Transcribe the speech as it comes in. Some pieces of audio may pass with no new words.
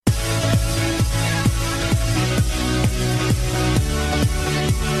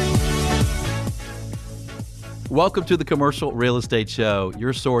Welcome to the Commercial Real Estate Show,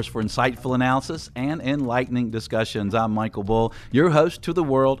 your source for insightful analysis and enlightening discussions. I'm Michael Bull, your host to the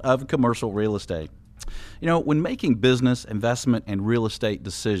world of commercial real estate. You know, when making business, investment, and real estate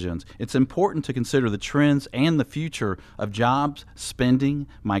decisions, it's important to consider the trends and the future of jobs, spending,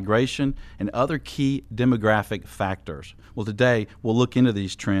 migration, and other key demographic factors. Well, today we'll look into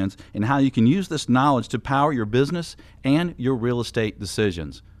these trends and how you can use this knowledge to power your business and your real estate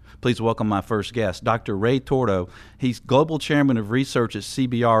decisions. Please welcome my first guest, Dr. Ray Torto. He's Global Chairman of Research at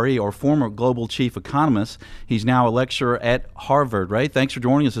CBRE, or former Global Chief Economist. He's now a lecturer at Harvard. Ray, thanks for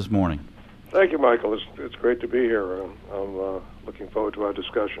joining us this morning. Thank you, Michael. It's great to be here. I'm looking forward to our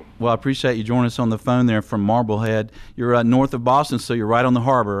discussion. Well, I appreciate you joining us on the phone there from Marblehead. You're north of Boston, so you're right on the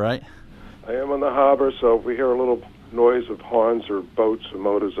harbor, right? I am on the harbor, so if we hear a little noise of horns or boats or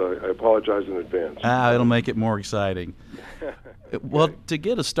motors, I apologize in advance. It'll make it more exciting. Well, to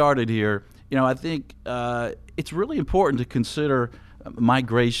get us started here, you know, I think it's really important to consider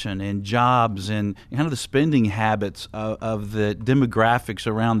migration and jobs and kind of the spending habits of the demographics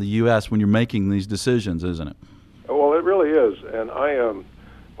around the U.S. when you're making these decisions, isn't it? Well, it really is. And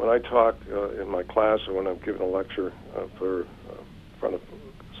when I talk in my class or when I'm giving a lecture in front of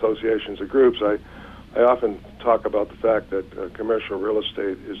associations or groups, I often talk about the fact that commercial real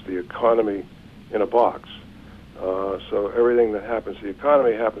estate is the economy in a box. So everything that happens to the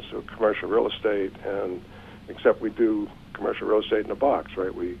economy happens to commercial real estate, and except we do commercial real estate in a box,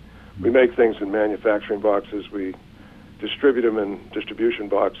 right? We make things in manufacturing boxes, we distribute them in distribution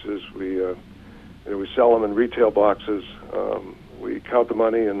boxes, we sell them in retail boxes, we count the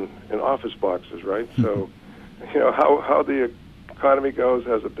money in office boxes, right? So, you know, how the economy goes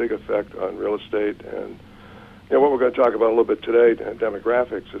has a big effect on real estate, and you know what we're going to talk about a little bit today,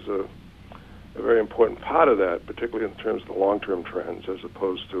 demographics, is a very important part of that, particularly in terms of the long-term trends, as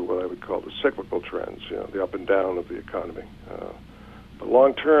opposed to what I would call the cyclical trends, you know, the up and down of the economy. But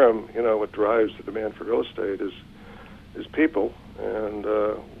long-term, you know, what drives the demand for real estate is people, and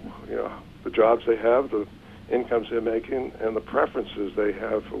you know, the jobs they have, the incomes they're making, and the preferences they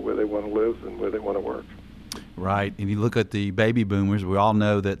have for where they want to live and where they want to work. Right. And you look at the baby boomers, we all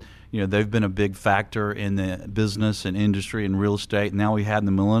know that, you know, they've been a big factor in the business and industry and real estate. Now we have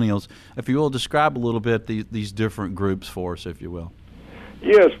the millennials. If you will, describe a little bit these different groups for us, if you will.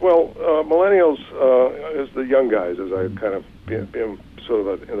 Yes. Well, millennials is the young guys, as I kind of been sort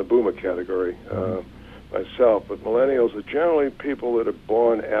of in the boomer category myself. But millennials are generally people that are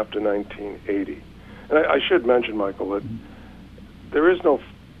born after 1980. And I should mention, Michael, that there is no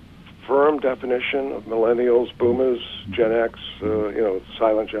firm definition of millennials, boomers, Gen X, you know,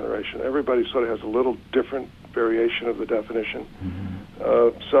 silent generation. Everybody sort of has a little different variation of the definition.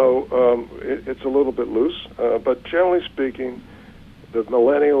 So it's a little bit loose. But generally speaking, the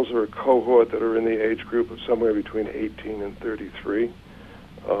millennials are a cohort that are in the age group of somewhere between 18 and 33. You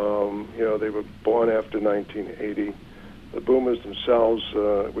know, they were born after 1980. The boomers themselves,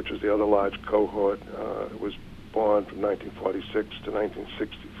 which is the other large cohort, was born from 1946 to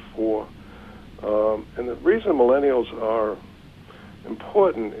 1964. And the reason millennials are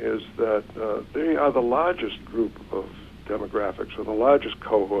important is that they are the largest group of demographics, or the largest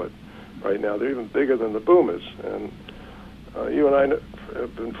cohort right now. They're even bigger than the boomers. And you and I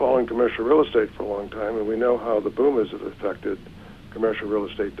have been following commercial real estate for a long time, and we know how the boomers have affected commercial real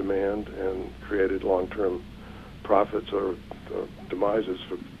estate demand and created long-term profits or demises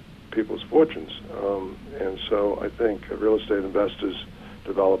for people's fortunes. And so I think real estate investors,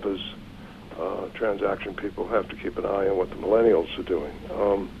 developers, transaction people have to keep an eye on what the millennials are doing.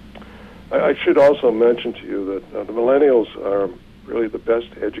 I should also mention to you that the millennials are really the best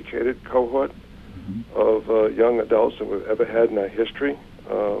educated cohort of young adults that we've ever had in our history.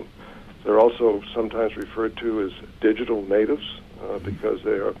 They're also sometimes referred to as digital natives because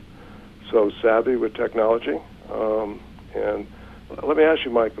they are so savvy with technology. And let me ask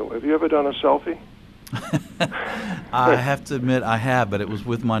you, Michael, have you ever done a selfie? I have to admit I have, but it was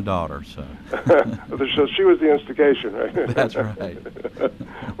with my daughter. So she was the instigation, right? That's right.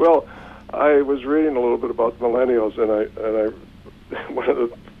 Well, I was reading a little bit about millennials, and I one of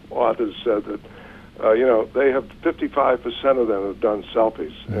the authors said that you know, they have 55% of them have done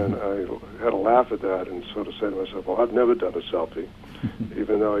selfies, and I had a laugh at that and sort of say to myself, well, I've never done a selfie,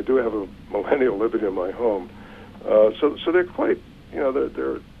 even though I do have a millennial living in my home. So they're quite, you know,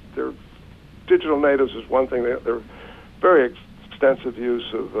 they're digital natives is one thing. They're very extensive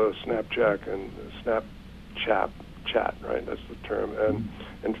use of Snapchat and Snapchat, right? That's the term,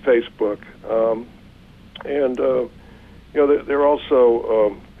 and Facebook, and you know, they're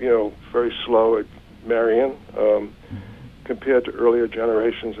also you know, very slow at marrying compared to earlier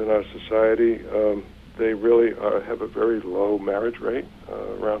generations in our society. they really have a very low marriage rate,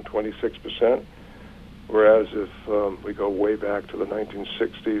 around 26%. Whereas if we go way back to the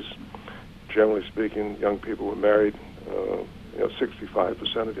 1960s, generally speaking, young people were married.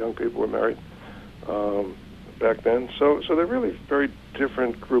 65% of young people were married back then. So they're really a very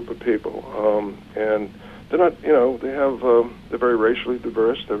different group of people, and they're not. They're very racially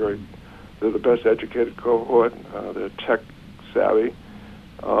diverse. They're the best educated cohort. They're tech savvy,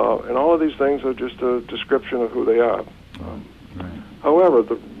 and all of these things are just a description of who they are. Right. However,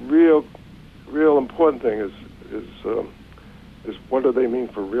 the real important thing is what do they mean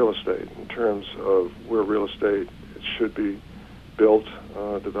for real estate in terms of where real estate should be built,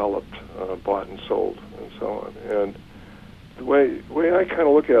 developed, bought and sold, and so on. And the way I kind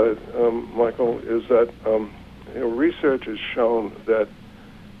of look at it, Michael, is that research has shown that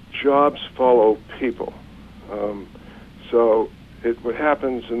jobs follow people. So what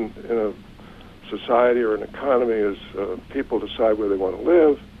happens in a society or an economy is people decide where they want to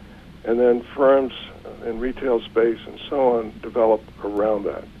live, and then firms in retail space and so on develop around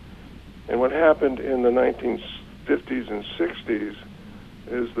that. And what happened in the 1950s and 60s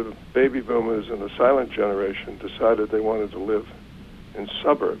is the baby boomers and the silent generation decided they wanted to live in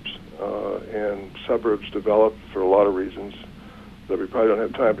suburbs. And suburbs developed for a lot of reasons that we probably don't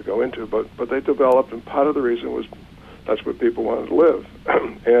have time to go into, but they developed, and part of the reason was that's where people wanted to live.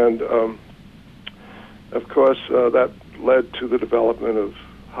 And of course, that led to the development of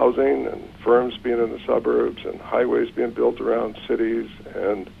housing and firms being in the suburbs and highways being built around cities.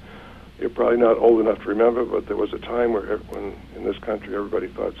 And you're probably not old enough to remember, but there was a time when in this country everybody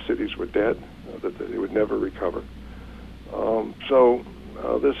thought cities were dead, that they would never recover. So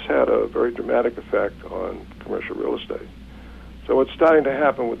this had a very dramatic effect on commercial real estate. So what's starting to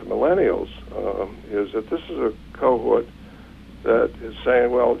happen with the millennials is that this is a cohort that is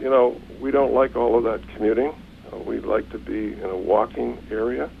saying, well, we don't like all of that commuting. We'd like to be in a walking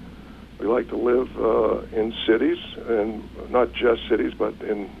area. We like to live in cities, and not just cities, but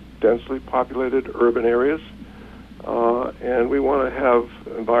in densely populated urban areas. And we want to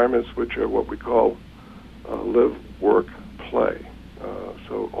have environments which are what we call live, work, play.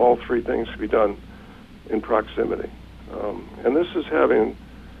 So all three things can be done in proximity. And this is having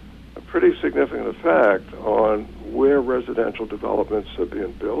a pretty significant effect on where residential developments are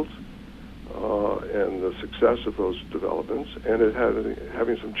being built and the success of those developments, and it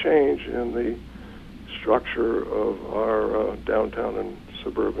having some change in the structure of our downtown and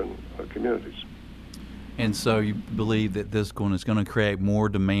suburban communities. And so you believe that this is going to create more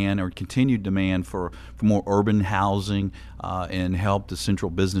demand or continued demand for more urban housing and help the central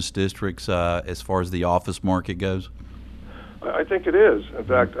business districts as far as the office market goes? I think it is. In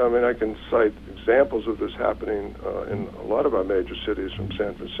fact, I can cite examples of this happening in a lot of our major cities, from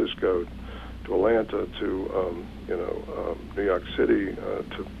San Francisco to Atlanta to New York City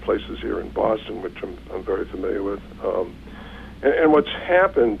to places here in Boston, which I'm very familiar with. And what's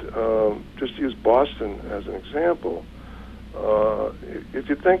happened, just to use Boston as an example, if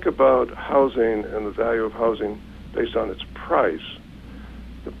you think about housing and the value of housing based on its price,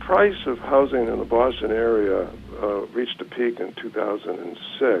 the price of housing in the Boston area reached a peak in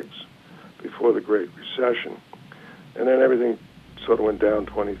 2006 before the Great Recession, and then everything sort of went down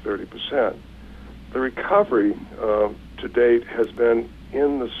 20-30%. The recovery to date has been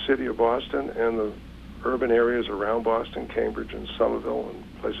in the city of Boston and the urban areas around Boston, Cambridge and Somerville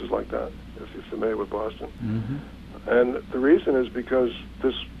and places like that, if you're familiar with Boston. Mm-hmm. And the reason is because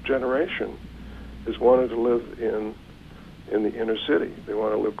this generation is wanting to live in the inner city. They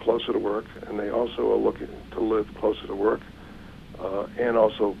want to live closer to work, and they also are looking to live closer to work and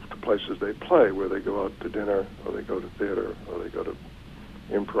also to places they play, where they go out to dinner or they go to theater or they go to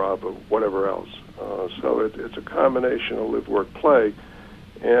improv or whatever else. So it's a combination of live, work, play.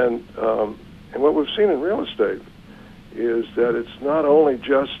 And what we've seen in real estate is that it's not only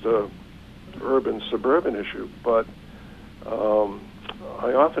just a urban-suburban issue, but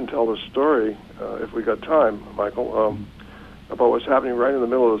I often tell the story, if we got time, Michael, about what's happening right in the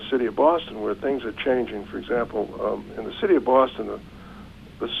middle of the city of Boston, where things are changing. For example, in the city of Boston,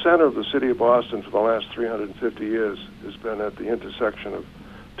 the center of the city of Boston for the last 350 years has been at the intersection of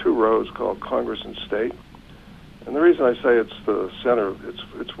two roads called Congress and State. And the reason I say it's the center,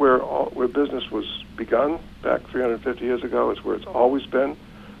 it's where business was begun back 350 years ago. It's where it's always been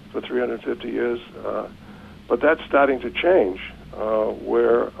for 350 years. But that's starting to change,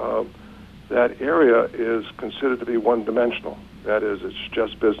 where that area is considered to be one-dimensional. That is, it's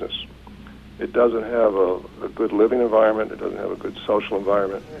just business. It doesn't have a good living environment. It doesn't have a good social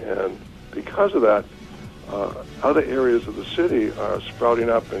environment. And because of that, other areas of the city are sprouting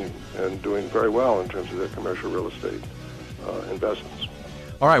up and doing very well in terms of their commercial real estate investments.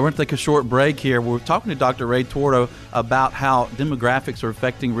 All right, we're going to take a short break here. We're talking to Dr. Ray Torto about how demographics are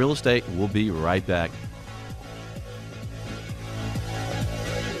affecting real estate. We'll be right back.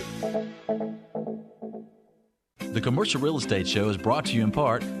 The Commercial Real Estate Show is brought to you in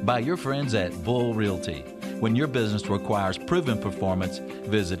part by your friends at Bull Realty. When your business requires proven performance,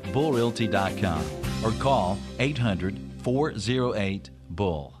 visit bullrealty.com or call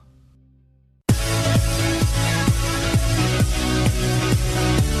 800-408-BULL.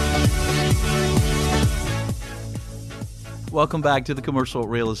 Welcome back to the Commercial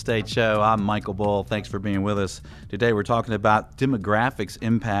Real Estate Show. I'm Michael Bull. Thanks for being with us. Today we're talking about demographics'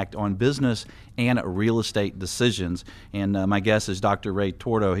 impact on business and real estate decisions. And my guest is Dr. Ray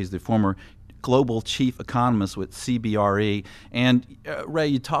Torto. He's the former global chief economist with CBRE. And Ray,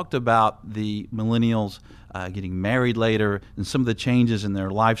 you talked about the millennials getting married later and some of the changes in their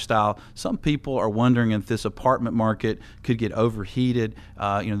lifestyle. Some people are wondering if this apartment market could get overheated.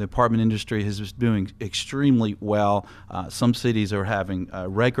 The apartment industry is just doing extremely well. Some cities are having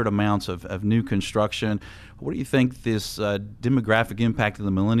record amounts of new construction. What do you think this demographic impact of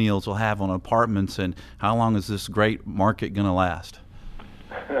the millennials will have on apartments, and how long is this great market going to last?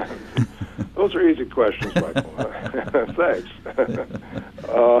 Those are easy questions, Michael. Thanks.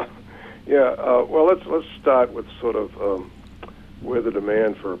 Well, let's start with sort of where the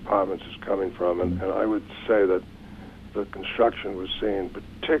demand for apartments is coming from, and I would say that the construction we're seeing,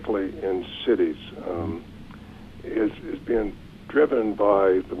 particularly in cities, is being driven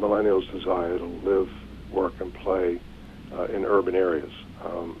by the millennials' desire to live, work, and play in urban areas,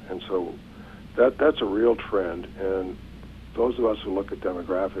 and so that's a real trend. And those of us who look at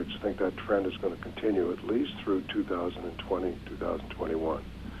demographics think that trend is going to continue at least through 2020, 2021.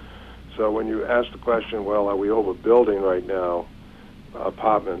 So when you ask the question, well, are we overbuilding right now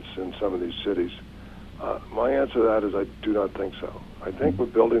apartments in some of these cities? My answer to that is I do not think so. I think we're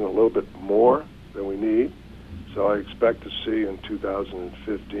building a little bit more than we need. So I expect to see in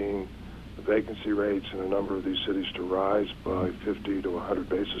 2015 the vacancy rates in a number of these cities to rise by 50 to 100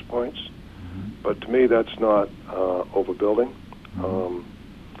 basis points. But to me, that's not overbuilding.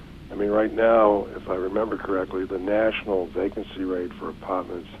 Right now, if I remember correctly, the national vacancy rate for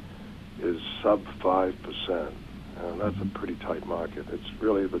apartments is sub 5%, and that's a pretty tight market. It's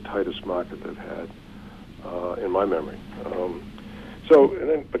really the tightest market they've had in my memory.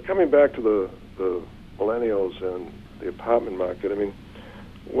 But coming back to the millennials and the apartment market,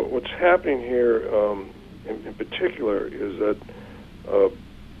 what's happening here in particular is that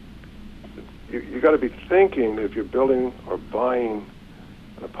you got to be thinking, if you're building or buying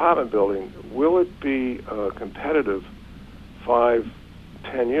an apartment building, will it be competitive 5-10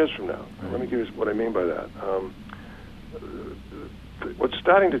 years from now? Let me give you what I mean by that. What's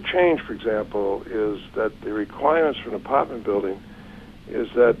starting to change, for example, is that the requirements for an apartment building is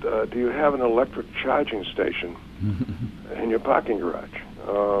that do you have an electric charging station in your parking garage?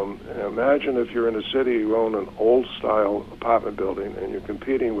 Imagine if you're in a city, you own an old-style apartment building, and you're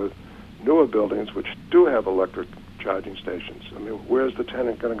competing with newer buildings which do have electric charging stations. Where's the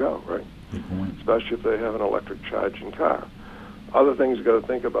tenant going to go, right? Especially if they have an electric charging car. Other things you got to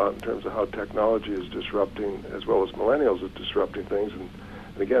think about in terms of how technology is disrupting, as well as millennials are disrupting things. And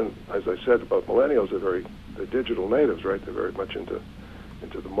again, as I said about millennials, they're digital natives, right? They're very much into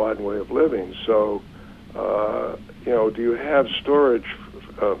the modern way of living. So, do you have storage,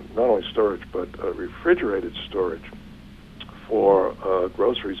 not only storage, but refrigerated storage for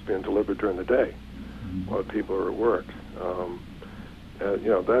groceries being delivered during the day while people are at work?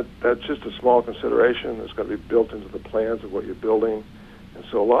 That's just a small consideration that's got to be built into the plans of what you're building. And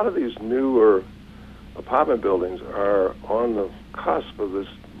so a lot of these newer apartment buildings are on the cusp of this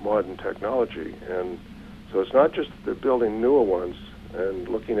modern technology. And so it's not just that they're building newer ones and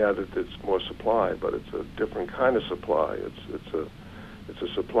looking at it, it's more supply, but it's a different kind of supply. It's a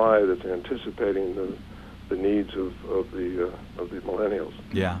supply that's anticipating the needs of the millennials.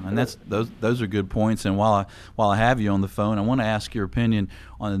 Yeah, and those are good points. And while I have you on the phone, I want to ask your opinion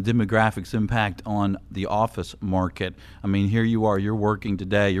on the demographics impact on the office market. Here you are, you're working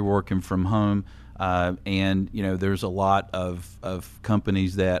today, you're working from home, and there's a lot of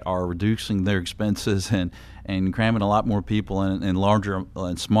companies that are reducing their expenses and cramming a lot more people in larger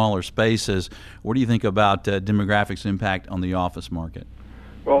and smaller spaces. What do you think about demographics impact on the office market?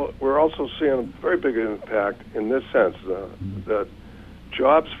 Well, we're also seeing a very big impact in this sense, that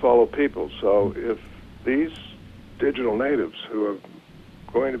jobs follow people. So if these digital natives, who are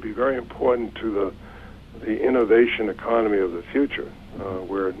going to be very important to the innovation economy of the future,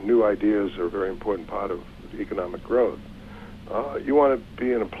 where new ideas are a very important part of economic growth. You want to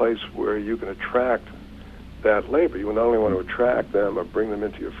be in a place where you can attract that labor. You not only want to attract them or bring them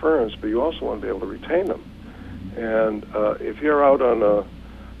into your firms, but you also want to be able to retain them. And if you're out on a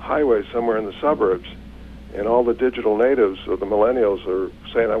highway somewhere in the suburbs and all the digital natives or the millennials are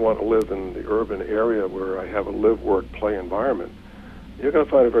saying, I want to live in the urban area where I have a live, work, play environment, you're going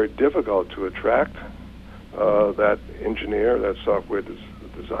to find it very difficult to attract that engineer, that software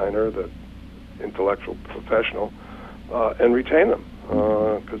designer, that intellectual professional, and retain them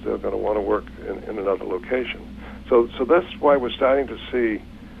because they're going to want to work in another location. So that's why we're starting to see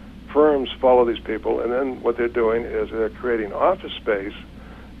firms follow these people, and then what they're doing is they're creating office space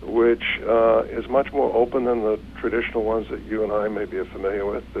which is much more open than the traditional ones that you and I maybe are familiar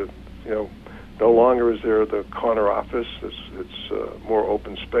with. That, no longer is there the corner office. It's more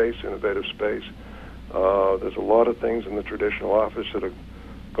open space, innovative space. There's a lot of things in the traditional office that have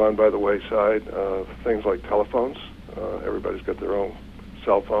gone by the wayside. Things like telephones. Everybody's got their own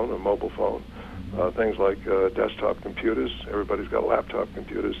cell phone or mobile phone. Things like desktop computers. Everybody's got laptop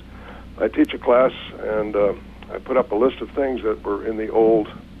computers. I teach a class, and I put up a list of things that were in the old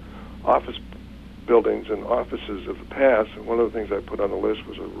office buildings and offices of the past, and one of the things I put on the list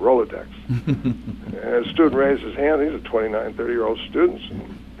was a Rolodex. And a student raised his hand. These are 29, 30-year-old students.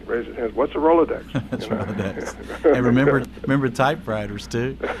 And he raised his hand. What's a Rolodex? That's Rolodex. And remember typewriters,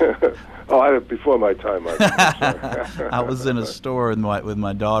 too? Before my time. I was in a store with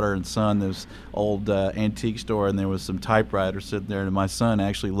my daughter and son, this old antique store, and there was some typewriters sitting there, and my son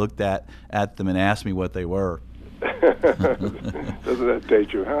actually looked at them and asked me what they were. Doesn't that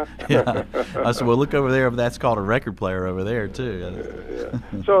date you, huh? Yeah. I said, well, look over there. That's called a record player over there, too. Yeah.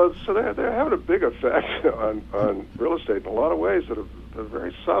 So they're having a big effect on real estate in a lot of ways that are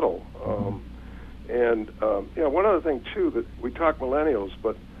very subtle. One other thing, too, that we talk millennials,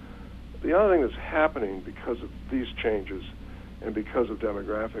 but the other thing that's happening because of these changes and because of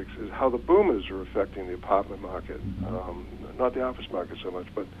demographics is how the boomers are affecting the apartment market, not the office market so much.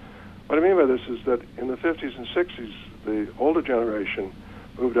 But what I mean by this is that in the 50s and 60s, the older generation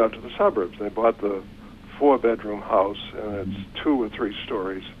moved out to the suburbs. They bought the 4-bedroom house, and it's 2 or 3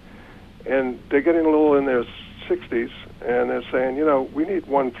 stories. And they're getting a little in their 60s, and they're saying, we need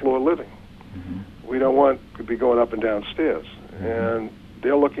 1-floor living. We don't want to be going up and down stairs. And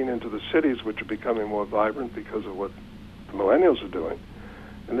they're looking into the cities, which are becoming more vibrant because of what the millennials are doing.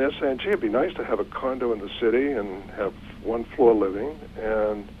 And they're saying, gee, it'd be nice to have a condo in the city and have 1-floor living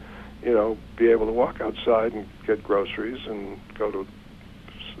and, be able to walk outside and get groceries and go to,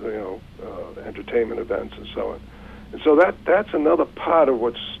 entertainment events and so on. And so that's another part of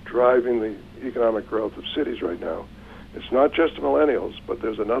what's driving the economic growth of cities right now. It's not just the millennials, but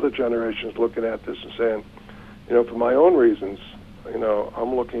there's another generation looking at this and saying, for my own reasons,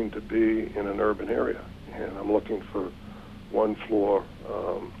 I'm looking to be in an urban area, and I'm looking for 1-floor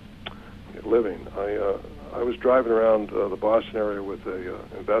living. I was driving around the Boston area with an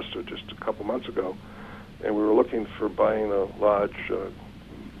investor just a couple months ago, and we were looking for buying a large,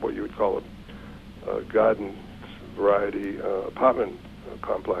 what you would call a garden variety apartment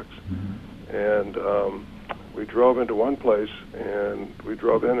complex. And we drove into one place, and we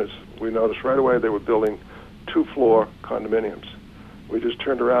drove in. As we noticed right away, they were building 2-floor condominiums. We just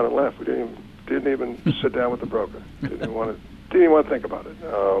turned around and left. We didn't even sit down with the broker. Didn't even want to think about it.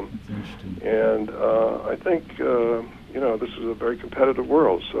 I think this is a very competitive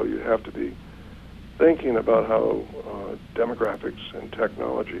world, so you have to be thinking about how demographics and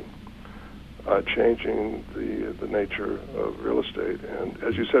technology are changing the nature of real estate. And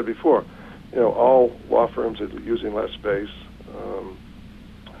as you said before, all law firms are using less space.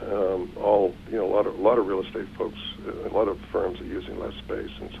 A lot of real estate folks, a lot of firms are using less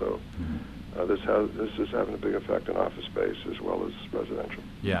space, and so this is having a big effect on office space as well as residential.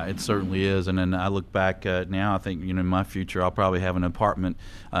 Yeah, it certainly is. And then I look back now, I think in my future I'll probably have an apartment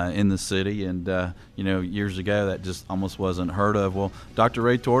in the city, and years ago that just almost wasn't heard of. Well, Dr.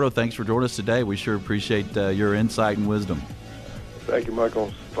 Ray Torto, thanks for joining us today. We sure appreciate your insight and wisdom. Thank you, Michael.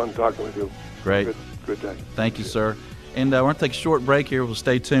 It's fun talking with you. Great. Good day. Thank you, sir. And we're going to take a short break here. We'll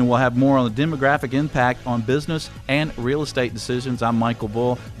stay tuned. We'll have more on the demographic impact on business and real estate decisions. I'm Michael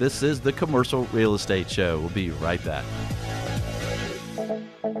Bull. This is the Commercial Real Estate Show. We'll be right back.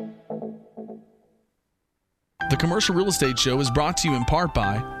 The Commercial Real Estate Show is brought to you in part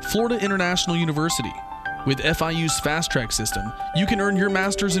by Florida International University. With FIU's Fast Track system, you can earn your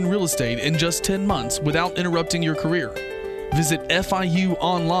master's in real estate in just 10 months without interrupting your career. Visit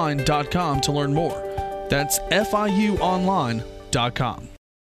FIUonline.com to learn more. That's FIUonline.com.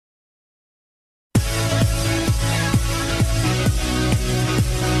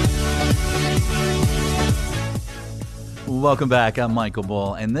 Welcome back. I'm Michael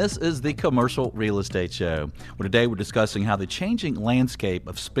Bull, and this is the Commercial Real Estate Show, where today we're discussing how the changing landscape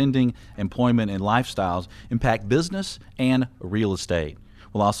of spending, employment, and lifestyles impact business and real estate.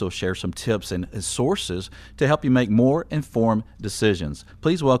 We'll also share some tips and sources to help you make more informed decisions.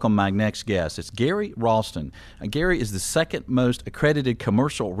 Please welcome my next guest. It's Gary Ralston. Gary is the second most accredited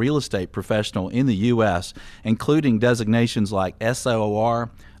commercial real estate professional in the U.S., including designations like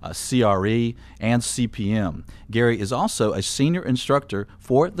SOR, CRE, and CPM. Gary is also a senior instructor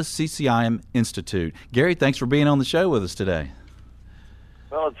for the CCIM Institute. Gary, thanks for being on the show with us today.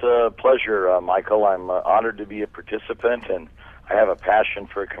 Well, it's a pleasure, Michael. I'm honored to be a participant, and I have a passion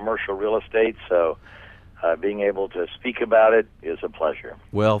for commercial real estate, so being able to speak about it is a pleasure.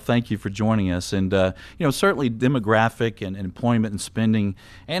 Well, thank you for joining us. And, certainly demographic and employment and spending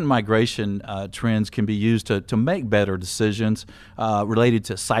and migration trends can be used to make better decisions related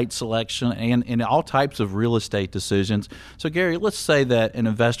to site selection and all types of real estate decisions. So, Gary, let's say that an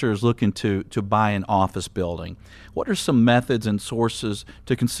investor is looking to buy an office building. What are some methods and sources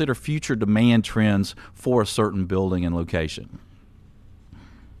to consider future demand trends for a certain building and location?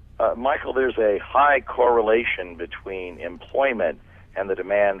 Michael, there's a high correlation between employment and the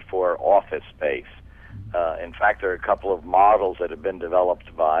demand for office space. In fact, there are a couple of models that have been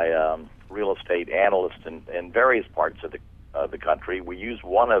developed by real estate analysts in various parts of the country. We use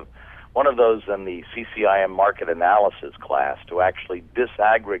one of those in the CCIM market analysis class to actually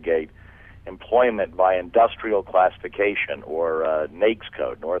disaggregate employment by industrial classification, or NAICS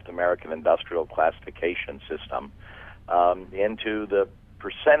code, North American Industrial Classification System, into the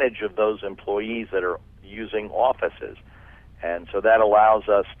percentage of those employees that are using offices. And so that allows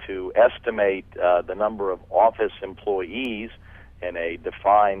us to estimate the number of office employees in a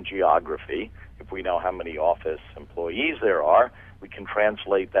defined geography. If we know how many office employees there are, we can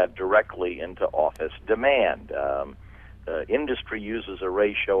translate that directly into office demand. The industry uses a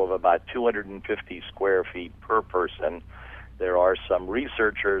ratio of about 250 square feet per person. There are some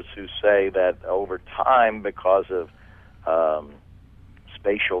researchers who say that over time, because of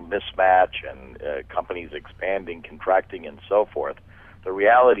spatial mismatch and companies expanding, contracting, and so forth, the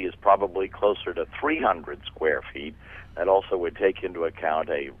reality is probably closer to 300 square feet. That also would take into account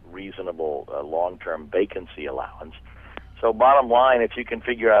a reasonable long-term vacancy allowance. So bottom line, if you can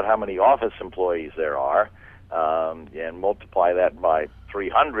figure out how many office employees there are and multiply that by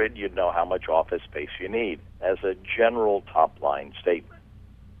 300, you'd know how much office space you need as a general top-line statement.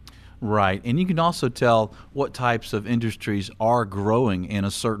 Right, and you can also tell what types of industries are growing in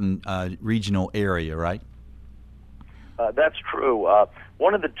a certain regional area, right? That's true.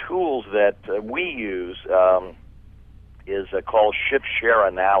 One of the tools that we use is called shift share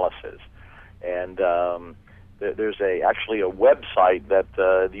analysis, and there's actually a website that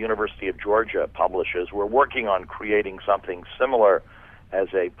the University of Georgia publishes. We're working on creating something similar as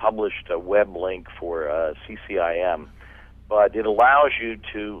a published web link for CCIM. But it allows you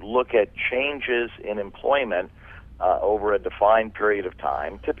to look at changes in employment over a defined period of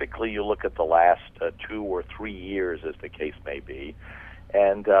time. Typically, you look at the last 2 or 3 years, as the case may be.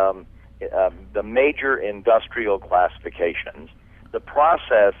 And the major industrial classifications, the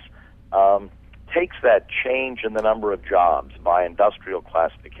process takes that change in the number of jobs by industrial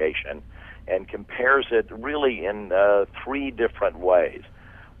classification and compares it really in 3 different ways.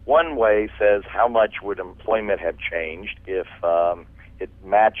 One way says how much would employment have changed if it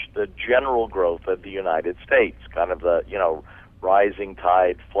matched the general growth of the United States, kind of the, rising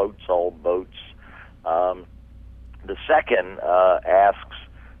tide floats all boats. The second asks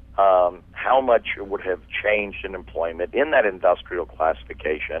how much would have changed in employment in that industrial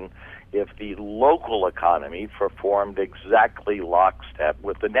classification if the local economy performed exactly lockstep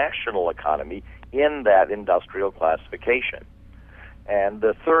with the national economy in that industrial classification. And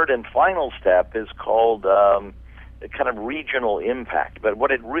the third and final step is called kind of regional impact. But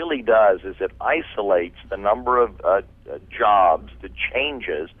what it really does is it isolates the number of jobs, the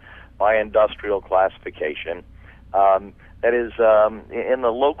changes by industrial classification, that is in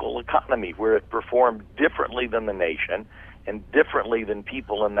the local economy, where it performed differently than the nation and differently than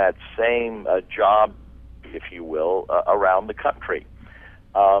people in that same job, if you will, around the country.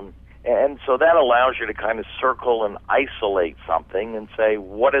 And so that allows you to kind of circle and isolate something and say,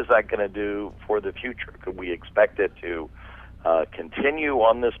 what is that going to do for the future? Could we expect it to continue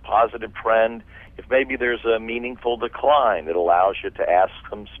on this positive trend? If maybe there's a meaningful decline, it allows you to ask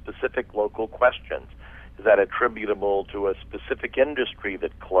some specific local questions. Is that attributable to a specific industry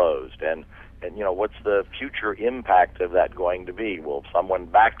that closed? And what's the future impact of that going to be? Will someone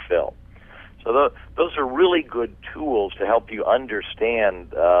backfill? So those are really good tools to help you understand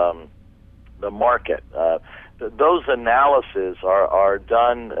the market. those analyses are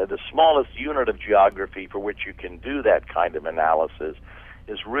done, the smallest unit of geography for which you can do that kind of analysis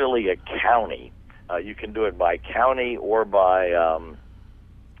is really a county. You can do it by county or by a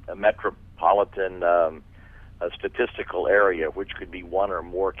metropolitan statistical area, which could be one or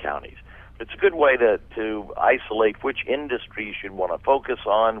more counties. It's a good way to isolate which industries you'd want to focus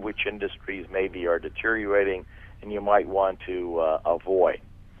on, which industries maybe are deteriorating, and you might want to avoid.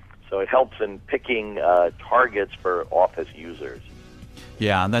 So it helps in picking targets for office users.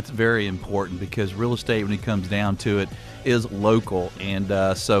 Yeah, and that's very important because real estate, when it comes down to it, is local, and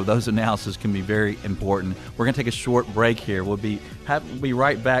so those analyses can be very important. We're going to take a short break here. We'll be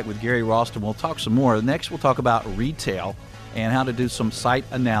right back with Gary Ralston. We'll talk some more. Next, we'll talk about retail and how to do some site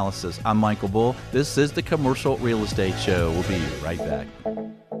analysis. I'm Michael Bull. This is the Commercial Real Estate Show. We'll be right back.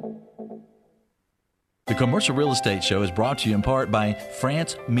 The Commercial Real Estate Show is brought to you in part by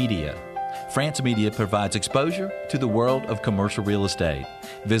France Media. France Media provides exposure to the world of commercial real estate.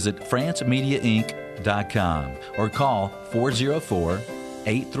 Visit francemediainc.com or call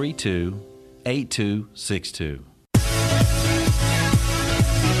 404-832-8262.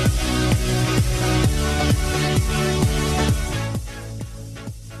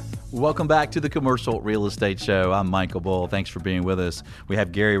 Welcome back to the Commercial Real Estate Show. I'm Michael Bull. Thanks for being with us. We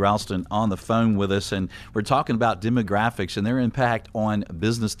have Gary Ralston on the phone with us, and we're talking about demographics and their impact on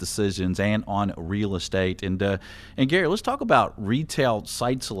business decisions and on real estate. And Gary, let's talk about retail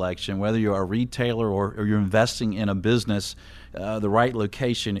site selection. Whether you're a retailer or you're investing in a business, the right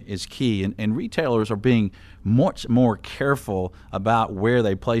location is key. And retailers are being much more careful about where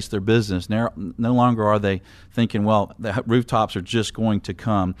they place their business. No longer are they thinking, well, the rooftops are just going to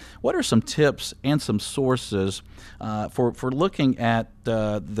come. What are some tips and some sources for looking at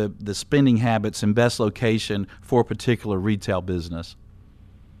the spending habits and best location for a particular retail business?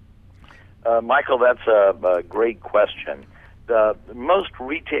 Michael, that's a great question. Most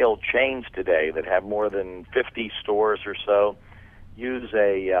retail chains today that have more than 50 stores or so use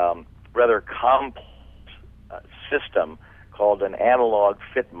a rather complex system called an analog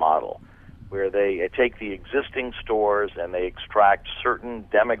fit model, where they take the existing stores and they extract certain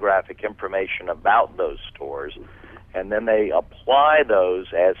demographic information about those stores, and then they apply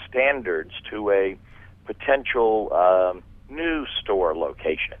those as standards to a potential new store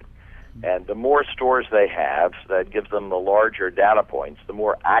location. And the more stores they have, that gives them the larger data points, the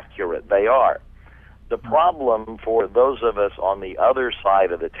more accurate they are. The problem for those of us on the other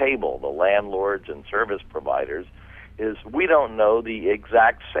side of the table, the landlords and service providers, is we don't know the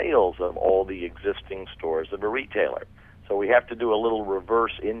exact sales of all the existing stores of a retailer. So we have to do a little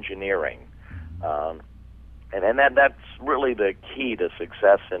reverse engineering. And that's really the key to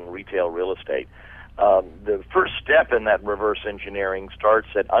success in retail real estate. The first step in that reverse engineering starts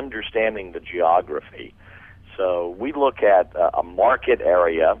at understanding the geography. So we look at a market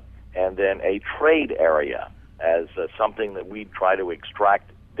area and then a trade area as something that we try to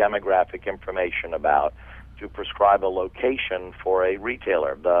extract demographic information about to prescribe a location for a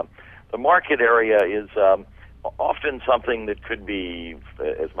retailer. The market area is often something that could be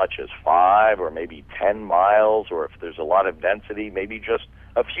as much as 5 or maybe 10 miles, or if there's a lot of density, maybe just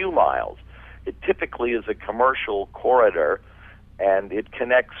a few miles. It typically is a commercial corridor, and it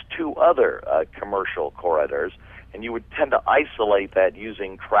connects two other commercial corridors, and you would tend to isolate that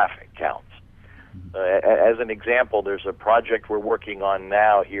using traffic counts. As an example, there's a project we're working on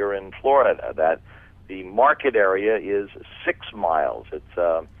now here in Florida that the market area is 6 miles. It's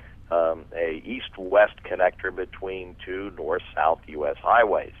a east-west connector between two north-south U.S.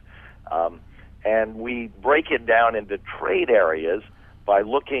 highways. And we break it down into trade areas by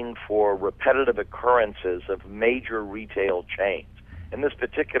looking for repetitive occurrences of major retail chains. In this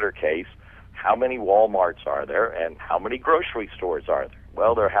particular case, how many Walmarts are there and how many grocery stores are there?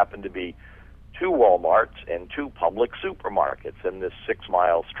 Well, there happen to be 2 Walmarts and 2 public supermarkets in this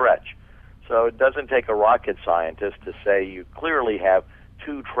 6-mile stretch. So it doesn't take a rocket scientist to say you clearly have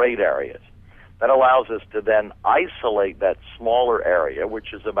 2 trade areas. That allows us to then isolate that smaller area,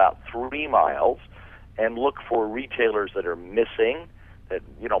 which is about 3 miles, and look for retailers that are missing, that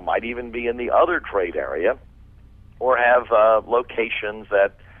might even be in the other trade area, or have locations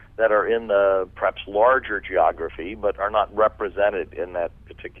that are in the perhaps larger geography but are not represented in that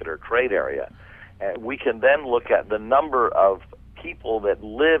particular trade area. And we can then look at the number of people that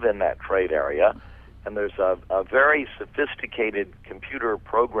live in that trade area, and there's a very sophisticated computer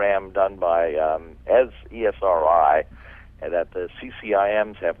program done by ESRI that the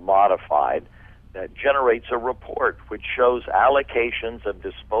CCIMs have modified that generates a report which shows allocations of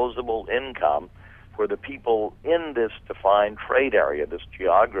disposable income for the people in this defined trade area, this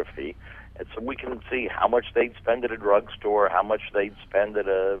geography, And so we can see how much they'd spend at a drugstore, how much they'd spend at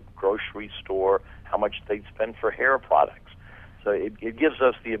a grocery store, how much they'd spend for hair products. So it gives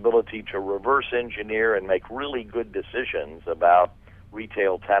us the ability to reverse engineer and make really good decisions about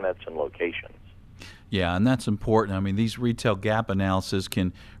retail tenants and locations. Yeah, and that's important. I mean, these retail gap analysis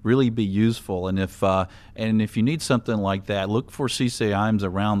can really be useful, and if you need something like that, look for CCIMs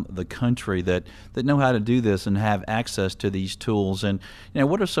around the country that know how to do this and have access to these tools. And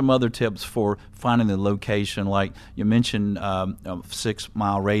what are some other tips for finding the location? Like you mentioned, 6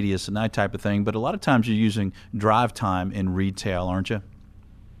 mile radius and that type of thing. But a lot of times you're using drive time in retail, aren't you?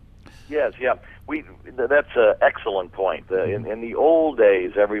 Yes, yeah. That's an excellent point. In the old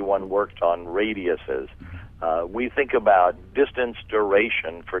days, everyone worked on radiuses. We think about distance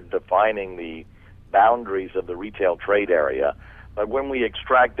duration for defining the boundaries of the retail trade area. But when we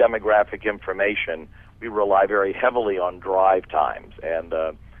extract demographic information, we rely very heavily on drive times. And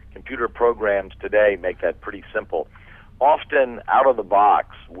computer programs today make that pretty simple. Often, out of the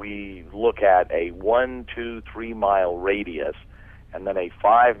box, we look at a 1, 2, 3 mile radius and then a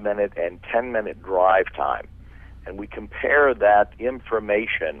 5-minute and 10-minute drive time. And we compare that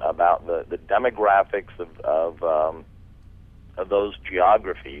information about the demographics of those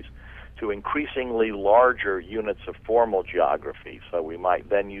geographies to increasingly larger units of formal geography. So we might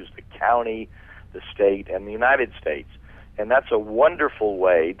then use the county, the state, and the United States. And that's a wonderful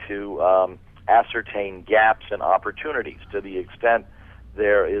way to ascertain gaps and opportunities to the extent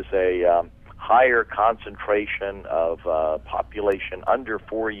there is a higher concentration of population under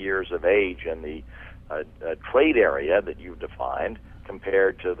 4 years of age in the trade area that you've defined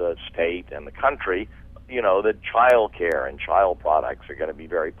compared to the state and the country. That child care and child products are going to be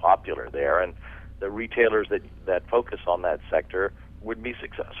very popular there, and the retailers that focus on that sector would be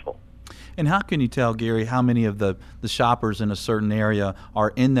successful. And how can you tell, Gary, how many of the shoppers in a certain area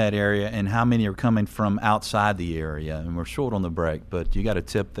are in that area and how many are coming from outside the area? And we're short on the break, but you got a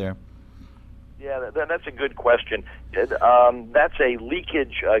tip there? Yeah, that's a good question. That's a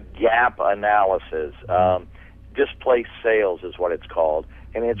leakage gap analysis. Displaced sales is what it's called.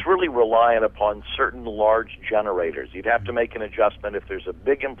 And it's really reliant upon certain large generators. You'd have to make an adjustment if there's a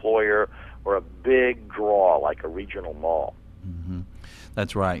big employer or a big draw like a regional mall. Mm-hmm.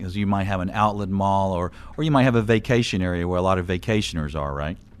 That's right, because you might have an outlet mall or you might have a vacation area where a lot of vacationers are,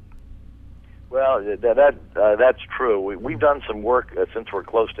 right? Well, that's true. We've done some work since we're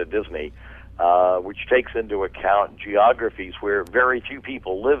close to Disney, which takes into account geographies where very few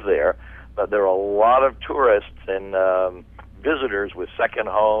people live there, but there are a lot of tourists and visitors with second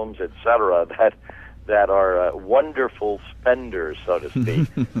homes, etc., that are wonderful spenders, so to speak.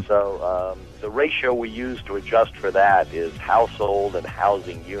 So the ratio we use to adjust for that is household and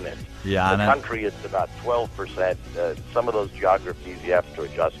housing units. Yeah, in the country, it's about 12%. Some of those geographies you have to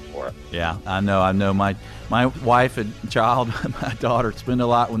adjust for. Yeah, I know. My wife and child, my daughter, spend a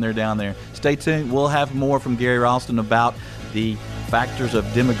lot when they're down there. Stay tuned. We'll have more from Gary Ralston about the factors of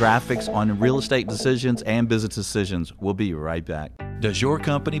demographics on real estate decisions and business decisions. We'll be right back. Does your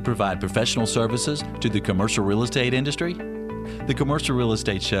company provide professional services to the commercial real estate industry? The Commercial Real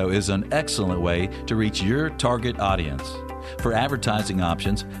Estate Show is an excellent way to reach your target audience. For advertising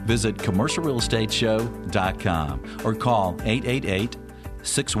options, visit commercialrealestateshow.com or call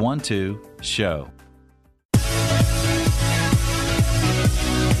 888-612-SHOW.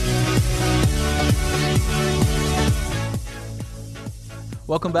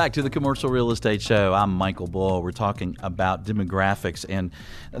 Welcome back to the Commercial Real Estate Show. I'm Michael Bull. We're talking about demographics and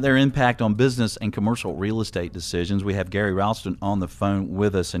their impact on business and commercial real estate decisions. We have Gary Ralston on the phone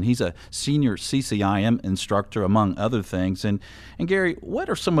with us, and he's a senior CCIM instructor, among other things. And Gary, what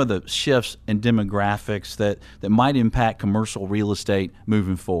are some of the shifts in demographics that might impact commercial real estate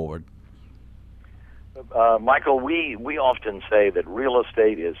moving forward? Michael, we often say that real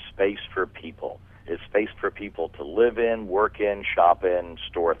estate is space for people. It's space for people to live in, work in, shop in,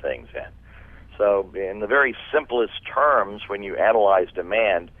 store things in. So in the very simplest terms, when you analyze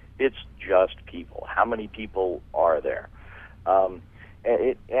demand, it's just people. How many people are there?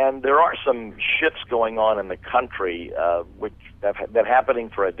 And there are some shifts going on in the country which have been happening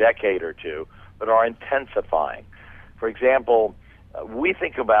for a decade or two, but are intensifying. For example, we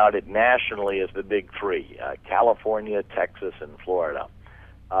think about it nationally as the big three, California, Texas, and Florida.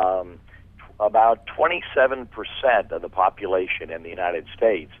 About 27% of the population in the United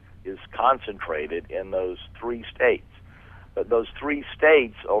States is concentrated in those three states. But those three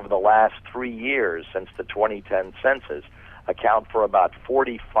states, over the last 3 years since the 2010 census, account for about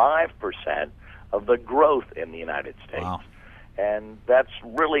 45% of the growth in the United States. Wow. And that's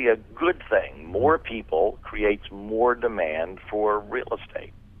really a good thing. More people creates more demand for real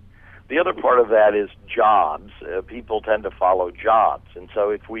estate. The other part of that is jobs. People tend to follow jobs. And so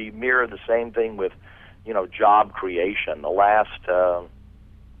if we mirror the same thing with, job creation, the last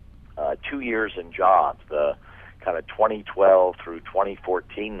 2 years in jobs, the kind of 2012 through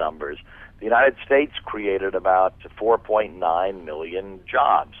 2014 numbers, the United States created about 4.9 million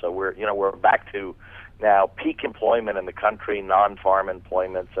jobs. So we're back to now peak employment in the country. Non-farm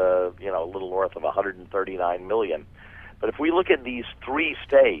employment's a little north of 139 million. But if we look at these three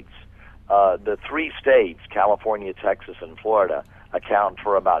states, the three states, California, Texas, and Florida, account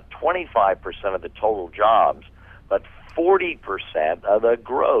for about 25% of the total jobs, but 40% of the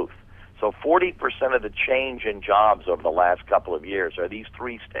growth. So 40% of the change in jobs over the last couple of years are these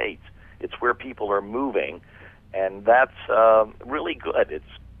three states. It's where people are moving, and that's really good.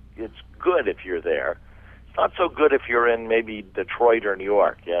 It's good if you're there. It's not so good if you're in maybe Detroit or New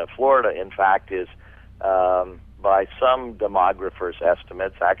York. Florida, in fact, is, by some demographers'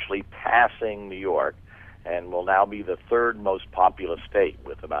 estimates, actually passing New York, and will now be the third most populous state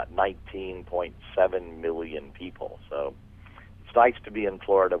with about 19.7 million people. So it's nice to be in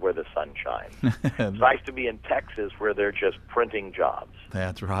Florida where the sun shines. It's nice to be in Texas where they're just printing jobs.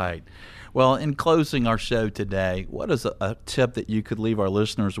 That's right. Well, in closing our show today, what is a tip that you could leave our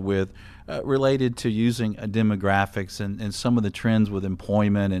listeners with related to using demographics and some of the trends with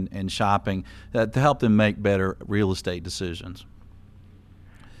employment and shopping to help them make better real estate decisions?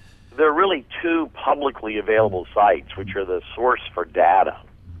 There are really two publicly available sites, which are the source for data,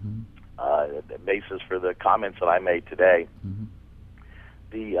 the basis for the comments that I made today. Mm-hmm.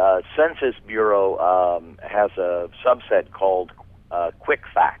 The Census Bureau has a subset called Quick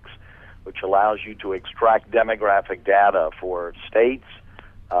Facts, which allows you to extract demographic data for states,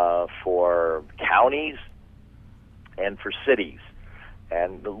 for counties, and for cities.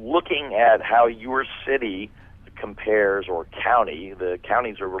 And looking at how your city compares, or county, the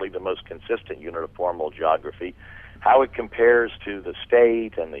counties are really the most consistent unit of formal geography, how it compares to the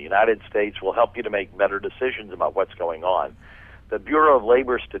state and the United States will help you to make better decisions about what's going on. The Bureau of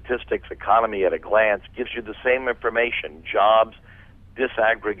Labor Statistics Economy at a Glance gives you the same information, jobs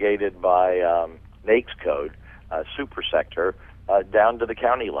disaggregated by NAICS code, supersector, down to the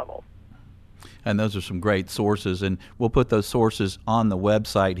county level. And those are some great sources, and we'll put those sources on the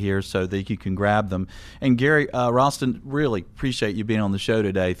website here so that you can grab them. And Gary Ralston, really appreciate you being on the show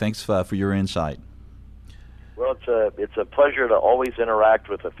today. Thanks for your insight. Well, it's a pleasure to always interact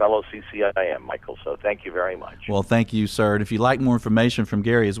with a fellow CCIM, Michael, so thank you very much. Well, thank you, sir. And if you'd like more information from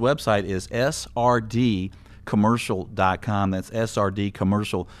Gary, his website is srdcommercial.com. That's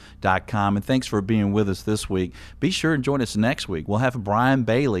srdcommercial.com. And thanks for being with us this week. Be sure and join us next week. We'll have Brian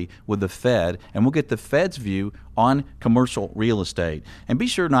Bailey with the Fed, and we'll get the Fed's view on commercial real estate. And be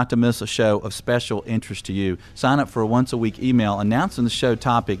sure not to miss a show of special interest to you. Sign up for a once-a-week email announcing the show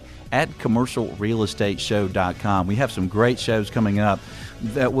topic at commercialrealestateshow.com. We have some great shows coming up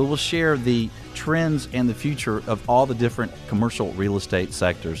that we will share the trends and the future of all the different commercial real estate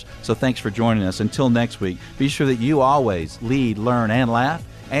sectors. So thanks for joining us. Until next week, be sure that you always lead, learn, and laugh,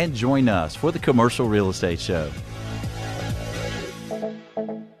 and join us for the Commercial Real Estate Show.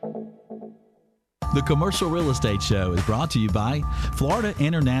 The Commercial Real Estate Show is brought to you by Florida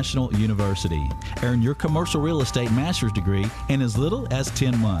International University. Earn your commercial real estate master's degree in as little as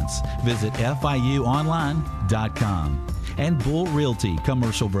 10 months. Visit FIUonline.com. And Bull Realty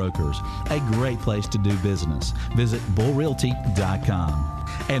Commercial Brokers, a great place to do business. Visit bullrealty.com.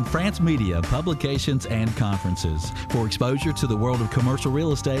 And France Media Publications and Conferences. For exposure to the world of commercial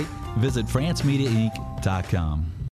real estate, visit francemediainc.com.